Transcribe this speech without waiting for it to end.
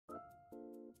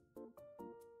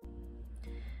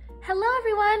Hello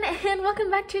everyone and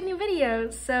welcome back to a new video.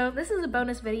 So this is a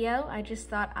bonus video. I just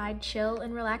thought I'd chill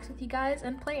and relax with you guys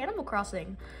and play Animal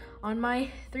Crossing on my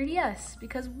 3DS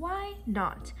because why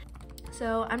not?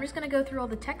 So I'm just gonna go through all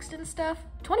the text and stuff.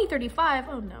 2035,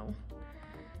 oh no.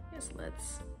 Yes,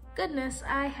 let's. Goodness,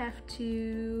 I have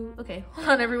to, okay, hold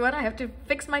on everyone. I have to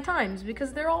fix my times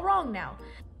because they're all wrong now.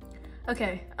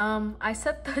 Okay, I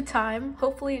set the time.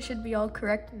 Hopefully it should be all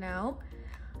correct now.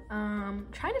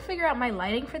 Trying to figure out my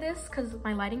lighting for this because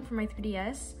my lighting for my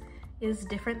 3DS is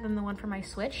different than the one for my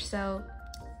Switch, so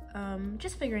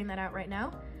just figuring that out right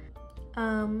now.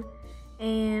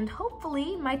 And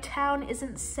hopefully my town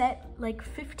isn't set like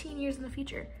 15 years in the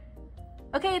future.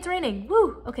 Okay, it's raining.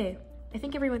 Woo! Okay, I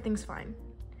think everything's fine.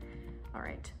 All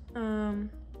right.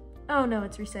 Oh no,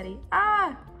 it's resetting.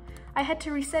 Ah! I had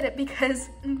to reset it because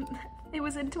it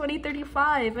was in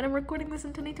 2035 and I'm recording this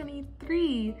in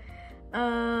 2023.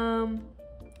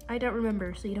 I don't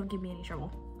remember, so you don't give me any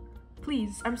trouble.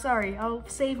 Please, I'm sorry, I'll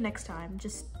save next time.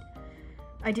 Just,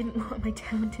 I didn't want my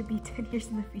town to be 10 years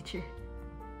in the future.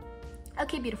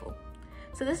 Okay, beautiful.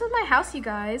 So this is my house, you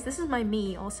guys. This is my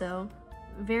me also.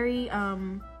 Very,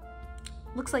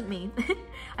 looks like me.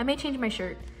 I may change my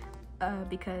shirt,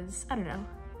 because, I don't know.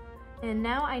 And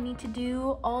now I need to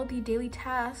do all the daily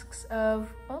tasks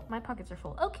of, oh, my pockets are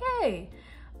full. Okay.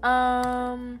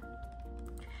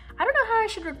 I don't know how I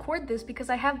should record this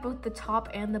because I have both the top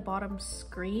and the bottom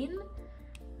screen.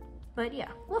 But yeah,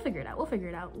 we'll figure it out. We'll figure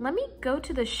it out. Let me go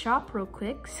to the shop real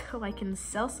quick so I can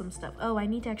sell some stuff. Oh, I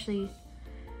need to actually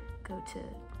go to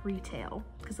retail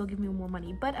because they'll give me more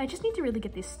money. But I just need to really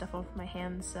get this stuff off my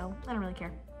hands, so I don't really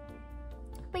care.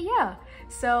 But yeah,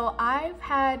 so I've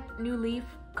had New Leaf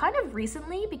kind of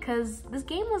recently because this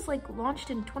game was like launched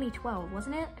in 2012,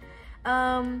 wasn't it?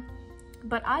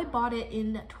 But I bought it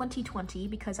in 2020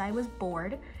 because I was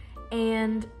bored,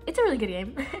 and it's a really good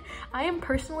game. I am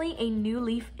personally a New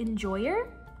Leaf enjoyer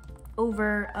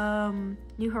over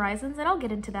New Horizons, and I'll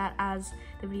get into that as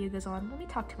the video goes on. Let me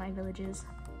talk to my villagers,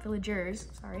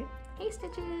 sorry. Hey,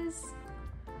 Stitches.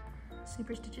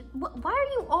 Super Stitches. Why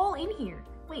are you all in here?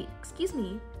 Wait, excuse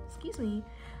me.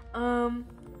 Hold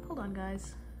on,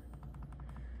 guys.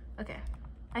 Okay.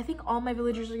 I think all my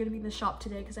villagers are gonna be in the shop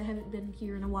today because I haven't been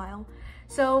here in a while.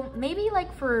 So maybe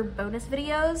like for bonus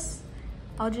videos,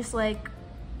 I'll just like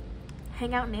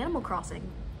hang out in Animal Crossing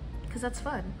because that's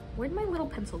fun. Where'd my little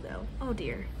pencil go? Oh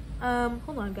dear.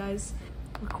 Hold on guys.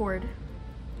 Record.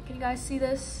 Can you guys see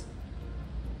this?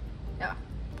 Yeah.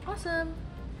 Awesome.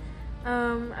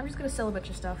 I'm just gonna sell a bunch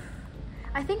of stuff.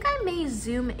 I think I may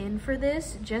zoom in for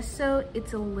this just so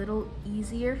it's a little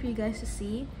easier for you guys to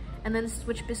see and then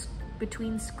switch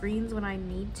between screens when I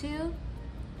need to.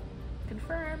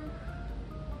 Confirm.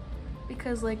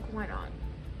 Because like, why not?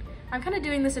 I'm kind of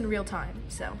doing this in real time,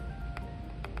 so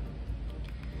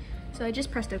I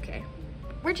just pressed okay.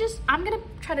 I'm gonna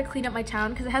try to clean up my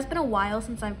town because it has been a while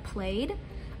since I've played.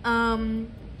 You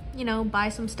know, buy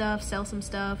some stuff, sell some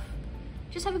stuff,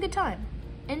 just have a good time.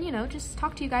 And you know, just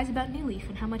talk to you guys about New Leaf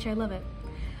and how much I love it.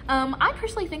 I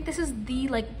personally think this is the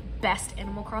like best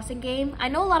Animal Crossing game. I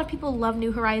know a lot of people love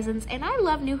New Horizons, and I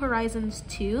love New Horizons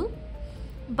too,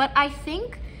 but I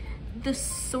think the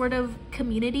sort of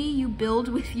community you build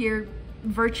with your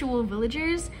virtual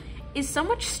villagers is so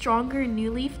much stronger in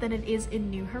New Leaf than it is in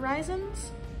New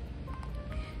Horizons.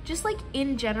 Just like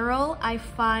in general, I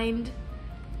find,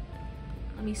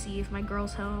 let me see if my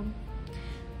girl's home.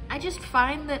 I just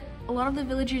find that a lot of the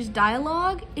villagers'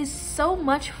 dialogue is so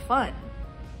much fun.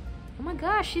 Oh my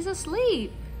gosh, she's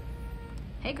asleep.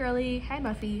 Hey girly, hi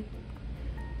Muffy.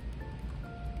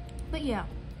 But yeah,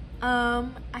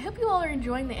 I hope you all are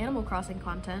enjoying the Animal Crossing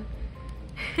content.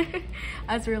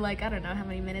 As we're like, I don't know how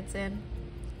many minutes in.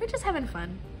 We're just having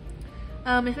fun.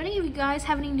 If any of you guys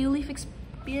have any New Leaf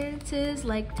experiences,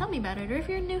 like tell me about it, or if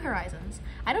you're in New Horizons.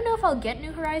 I don't know if I'll get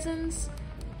New Horizons,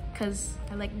 because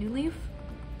I like New Leaf,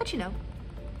 but you know,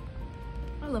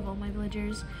 I love all my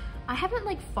villagers. I haven't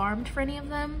like farmed for any of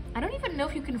them. I don't even know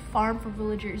if you can farm for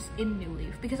villagers in New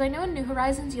Leaf because I know in New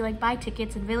Horizons you like buy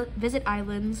tickets and visit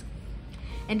islands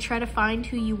and try to find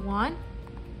who you want.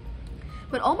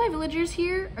 But all my villagers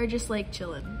here are just like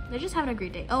chilling. They're just having a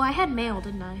great day. Oh, I had mail,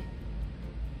 didn't I?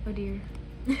 Oh dear.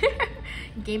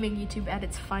 Gaming YouTube at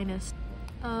its finest.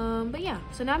 But yeah,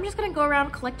 so now I'm just gonna go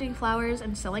around collecting flowers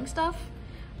and selling stuff.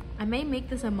 I may make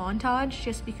this a montage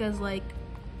just because like,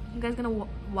 you guys gonna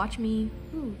watch me,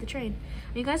 ooh, the train.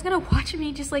 Are you guys gonna watch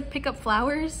me just like pick up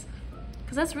flowers?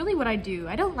 Because that's really what I do.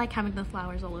 I don't like having the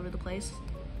flowers all over the place.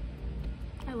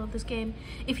 I love this game.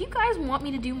 If you guys want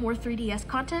me to do more 3DS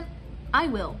content, I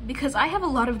will, because I have a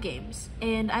lot of games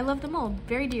and I love them all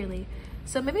very dearly.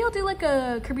 So maybe I'll do like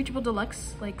a Kirby Triple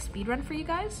Deluxe like speed run for you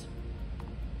guys.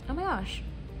 Oh my gosh.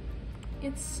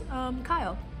 It's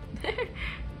Kyle.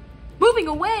 Moving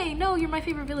away! No, you're my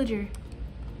favorite villager.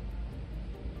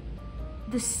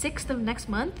 The 6th of next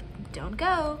month? Don't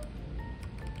go.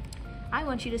 I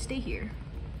want you to stay here.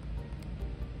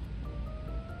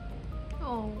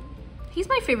 Oh, he's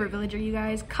my favorite villager, you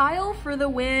guys. Kyle for the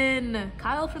win.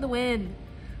 Kyle for the win.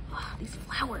 Oh, these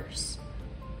flowers.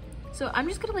 So I'm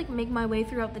just gonna like make my way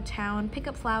throughout the town, pick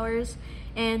up flowers,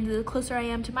 and the closer I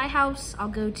am to my house, I'll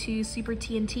go to Super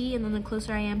TNT, and then the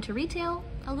closer I am to retail,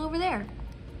 I'll go over there.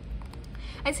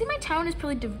 I'd say my town is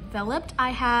pretty developed.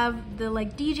 I have the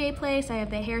like DJ place, I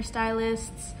have the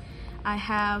hairstylists, I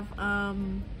have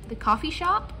the coffee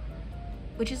shop,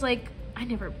 which is like, I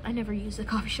never use the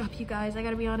coffee shop, you guys, I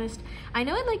gotta be honest. I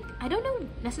know I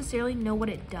don't necessarily know what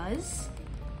it does.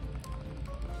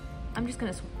 I'm just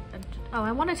gonna, oh,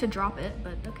 I wanted to drop it,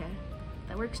 but okay.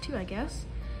 That works too, I guess.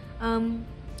 I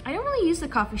don't really use the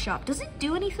coffee shop. Does it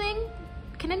do anything?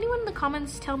 Can anyone in the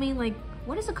comments tell me, like,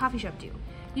 what does the coffee shop do?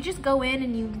 You just go in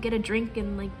and you get a drink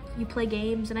and like you play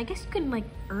games, and I guess you can like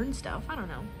earn stuff. I don't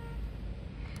know.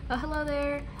 Oh, hello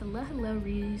there. Hello,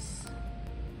 Reese.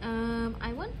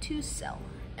 I want to sell.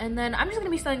 And then I'm just gonna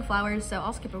be selling flowers, so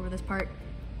I'll skip over this part.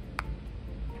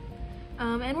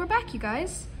 And we're back, you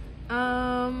guys.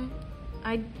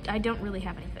 I don't really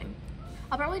have anything.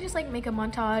 I'll probably just like make a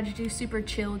montage, do super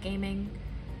chill gaming.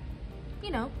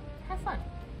 You know, have fun.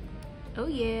 Oh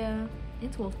yeah,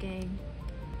 it's Wolfgang.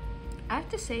 I have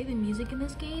to say the music in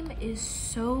this game is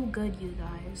so good, you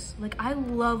guys. Like, I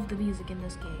love the music in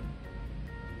this game.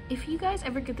 If you guys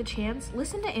ever get the chance,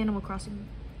 listen to Animal Crossing.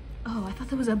 Oh, I thought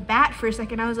that was a bat for a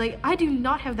second. I was like, I do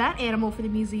not have that animal for the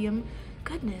museum.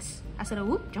 Goodness. I said, oh,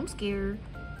 whoop, jump scare.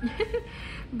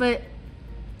 But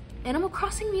Animal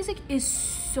Crossing music is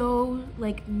so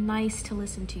like nice to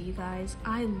listen to, you guys.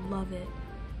 I love it.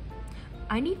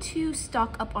 I need to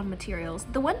stock up on materials.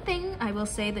 The one thing I will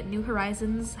say that New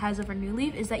Horizons has over New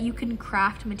Leaf is that you can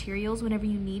craft materials whenever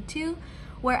you need to,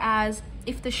 whereas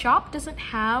if the shop doesn't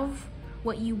have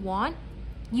what you want,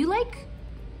 you like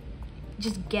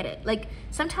just get it. Like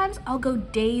sometimes I'll go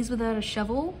days without a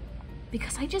shovel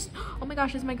because I just, oh my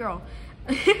gosh, it's my girl.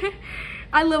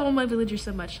 I love all my villagers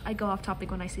so much. I go off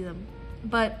topic when I see them,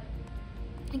 but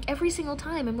like every single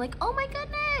time I'm like, oh my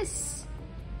goodness,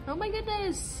 oh my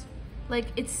goodness. Like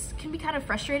it's can be kind of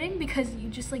frustrating because you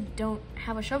just like don't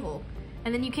have a shovel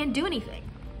and then you can't do anything.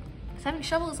 Because having a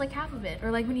shovel is like half of it.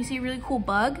 Or like when you see a really cool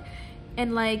bug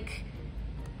and like,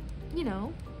 you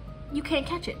know, you can't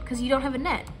catch it because you don't have a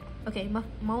net. Okay,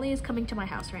 Molly is coming to my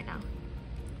house right now.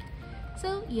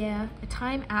 So yeah, a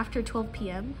time after 12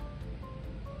 p.m.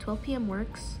 12 p.m.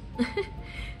 works.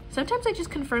 Sometimes I just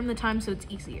confirm the time so it's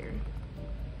easier.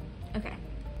 Okay.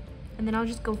 And then I'll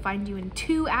just go find you in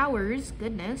 2 hours.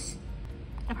 Goodness.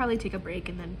 I'll probably take a break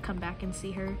and then come back and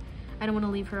see her. I don't want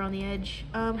to leave her on the edge.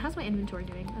 How's my inventory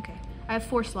doing? Okay. I have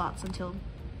 4 slots until...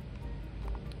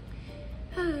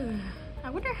 I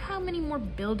wonder how many more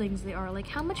buildings there are. Like,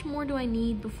 how much more do I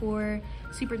need before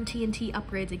Super TNT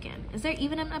upgrades again? Is there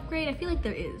even an upgrade? I feel like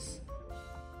there is.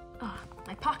 Oh,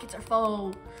 my pockets are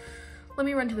full. Let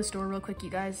me run to the store real quick, you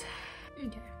guys.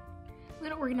 Okay. I'm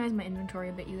gonna organize my inventory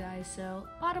a bit, you guys. So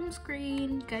bottom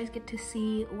screen, you guys get to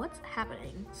see what's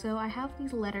happening. So I have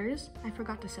these letters. I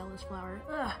forgot to sell this flower.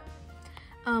 Ugh.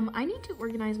 I need to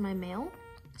organize my mail.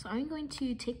 So I'm going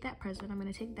to take that present. I'm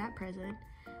gonna take that present.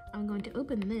 I'm going to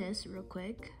open this real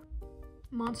quick.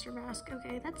 Monster mask.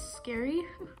 Okay, that's scary.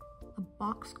 A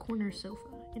box corner sofa.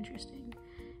 Interesting.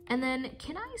 And then,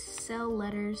 can I sell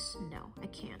letters? No, I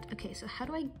can't. Okay, so how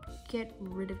do I get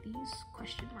rid of these?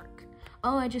 Question mark.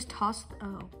 Oh, I just tossed,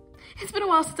 oh. It's been a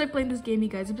while since I played this game, you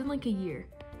guys. It's been like a year.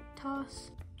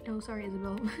 Toss. Oh, sorry,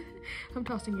 Isabel. I'm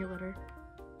tossing your letter.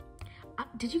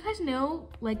 Did you guys know,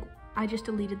 like, I just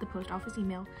deleted the post office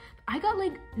email. I got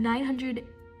like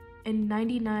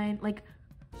 999, like,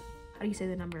 how do you say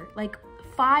the number? Like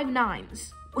 5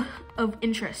 9s of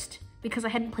interest because I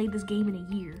hadn't played this game in a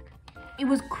year. It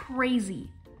was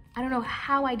crazy. I don't know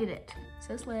how I did it.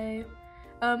 So slay.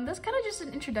 That's kind of just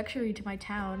an introductory to my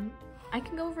town. I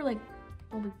can go over like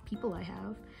all the people I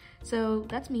have. So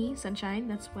that's me, Sunshine.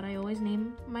 That's what I always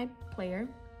name my player.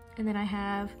 And then I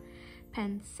have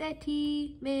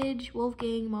Pansetti, Midge,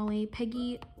 Wolfgang, Molly,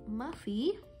 Peggy,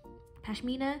 Muffy,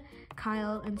 Pashmina,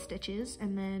 Kyle, and Stitches.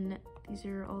 And then these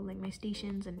are all like my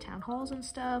stations and town halls and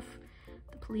stuff.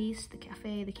 The police, the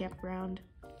cafe, the campground.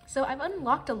 So I've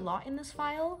unlocked a lot in this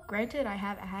file. Granted, I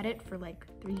have had it for like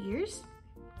 3 years,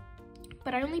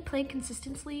 but I only played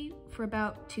consistently for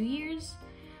about 2 years.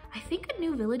 I think a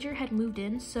new villager had moved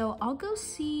in, so I'll go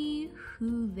see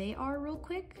who they are real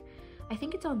quick. I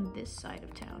think it's on this side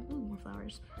of town. Ooh, more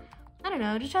flowers. I don't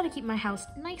know, just trying to keep my house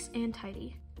nice and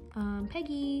tidy.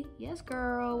 Peggy, yes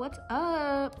girl, what's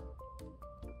up?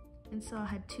 And so I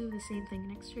had two of the same thing,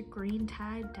 an extra green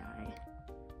tie-dye.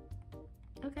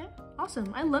 Okay,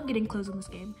 awesome. I love getting clothes in this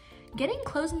game. Getting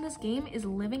clothes in this game is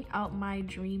living out my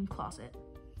dream closet.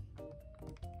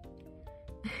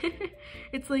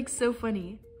 It's like so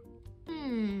funny.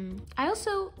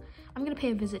 I'm gonna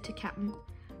pay a visit to Captain.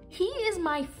 He is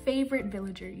my favorite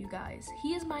villager, you guys.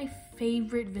 He is my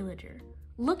favorite villager.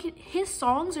 Look at his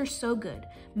songs are so good.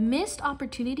 Missed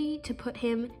opportunity to put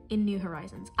him in New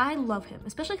Horizons. I love him,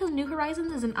 especially because New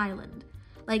Horizons is an island.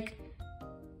 Like,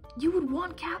 you would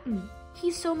want Captain.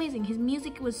 He's so amazing. His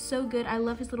music was so good. I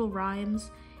love his little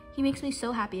rhymes. He makes me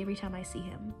so happy every time I see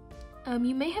him.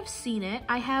 You may have seen it.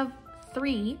 I have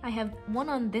 3. I have one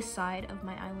on this side of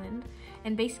my island.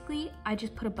 And basically, I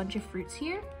just put a bunch of fruits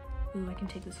here. Ooh, I can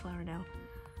take this flower now.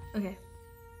 Okay.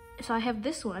 So I have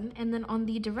this one, and then on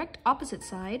the direct opposite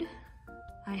side,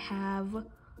 I have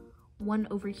one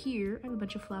over here. I have a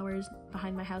bunch of flowers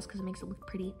behind my house because it makes it look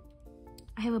pretty.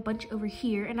 I have a bunch over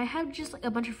here, and I have just like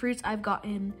a bunch of fruits I've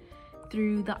gotten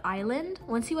through the island.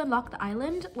 Once you unlock the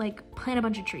island, like plant a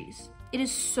bunch of trees. It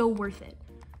is so worth it.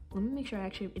 Let me make sure I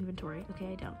actually have inventory.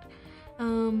 Okay, I don't.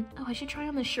 Oh, I should try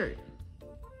on this shirt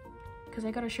because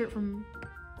I got a shirt from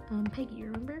Peggy,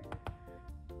 remember?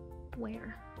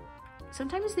 Where?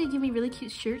 Sometimes they give me really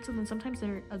cute shirts and then sometimes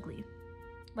they're ugly.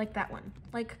 Like that one.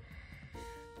 Like,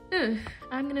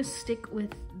 I'm gonna stick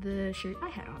with the shirt I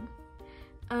had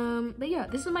on. But yeah,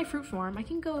 this is my fruit farm. I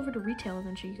can go over to retail and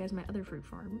then show you guys my other fruit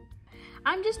farm.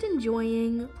 I'm just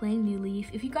enjoying playing New Leaf.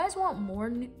 If you guys want more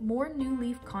New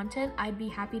Leaf content, I'd be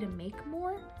happy to make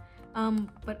more.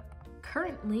 But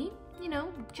currently, you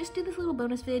know, just do this little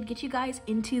bonus vid, get you guys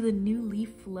into the New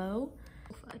Leaf flow.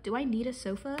 Do I need a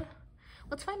sofa?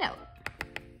 Let's find out.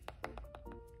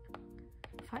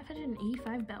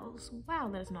 585 bells. Wow,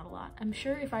 that is not a lot. I'm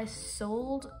sure if I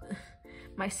sold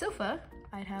my sofa,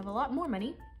 I'd have a lot more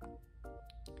money.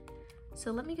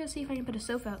 So let me go see if I can put a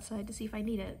sofa outside to see if I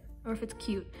need it or if it's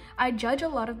cute. I judge a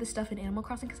lot of the stuff in Animal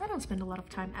Crossing because I don't spend a lot of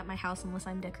time at my house unless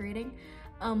I'm decorating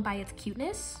by its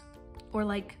cuteness or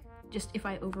like just if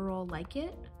I overall like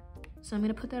it. So I'm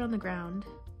gonna put that on the ground.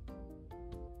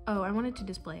 Oh, I wanted to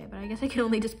display it, but I guess I can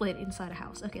only display it inside a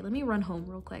house. Okay, let me run home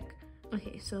real quick.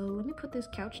 Okay, so let me put this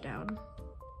couch down.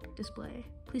 Display.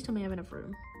 Please tell me I have enough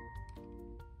room.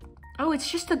 Oh, it's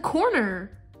just a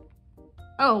corner.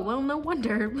 Oh, well, no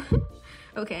wonder.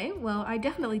 Okay, well, I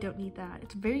definitely don't need that.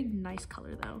 It's a very nice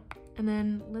color, though. And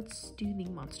then let's do the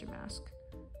monster mask.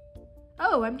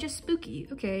 Oh, I'm just spooky.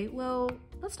 Okay, well,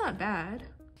 that's not bad.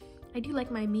 I do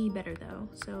like my me better, though,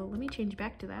 so let me change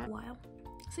back to that. Wow.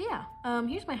 So yeah,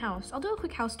 here's my house. I'll do a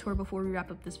quick house tour before we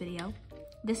wrap up this video.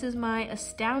 This is my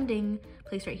astounding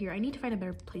place right here. I need to find a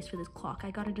better place for this clock.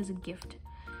 I got it as a gift,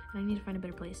 and I need to find a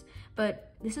better place.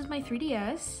 But this is my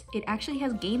 3DS. It actually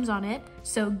has games on it,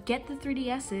 so get the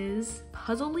 3DS's.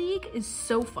 Puzzle League is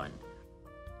so fun.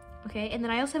 Okay, and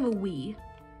then I also have a Wii,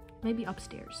 maybe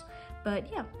upstairs. But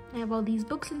yeah, I have all these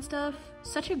books and stuff.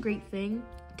 Such a great thing.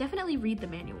 Definitely read the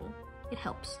manual. It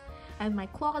helps. I have my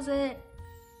closet.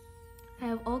 I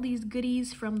have all these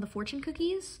goodies from the fortune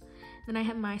cookies. Then I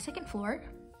have my second floor,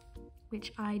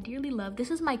 which I dearly love. This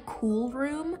is my cool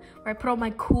room where I put all my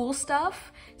cool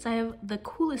stuff. So I have the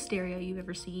coolest stereo you've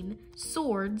ever seen,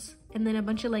 swords, and then a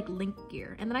bunch of like Link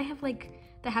gear. And then I have like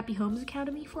the Happy Homes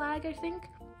Academy flag, I think.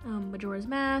 Majora's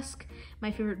Mask,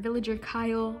 my favorite villager,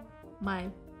 Kyle, my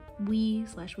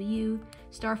Wii/Wii U,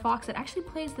 Star Fox. It actually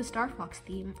plays the Star Fox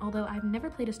theme, although I've never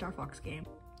played a Star Fox game.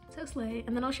 So slay.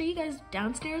 And then I'll show you guys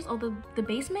downstairs, although the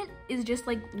basement is just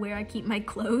like where I keep my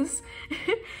clothes.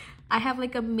 I have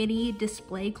like a mini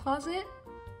display closet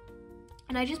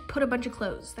and I just put a bunch of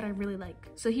clothes that I really like.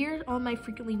 So here's all my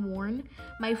frequently worn.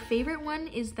 My favorite one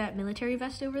is that military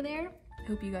vest over there. I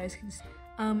hope you guys can see.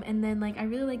 And then like I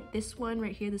really like this one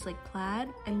right here, this like plaid.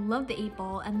 I love the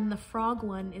 8-ball, and then the frog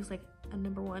one is like a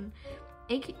 #1.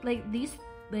 Like these,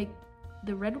 like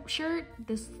the red shirt,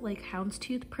 this like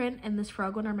houndstooth print, and this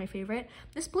frog one are my favorite.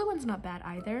 This blue one's not bad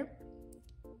either.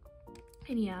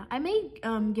 And yeah, I may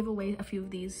give away a few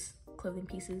of these clothing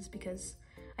pieces because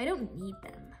I don't need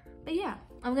them. But yeah,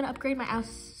 I'm gonna upgrade my house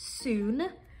soon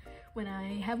when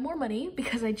I have more money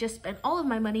because I just spent all of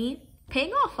my money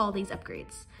paying off all these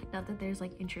upgrades. Not that there's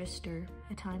like interest or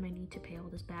a time I need to pay all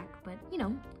this back, but you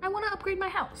know, I wanna upgrade my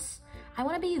house. I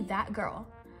wanna be that girl.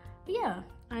 But yeah,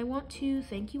 I want to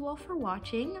thank you all for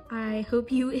watching. I hope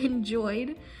you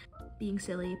enjoyed being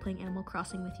silly, playing Animal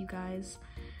Crossing with you guys.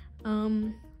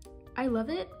 I love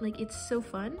it. Like, it's so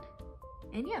fun.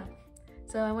 And yeah,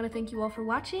 so I want to thank you all for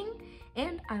watching,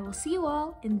 and I will see you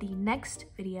all in the next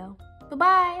video.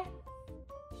 Bye-bye!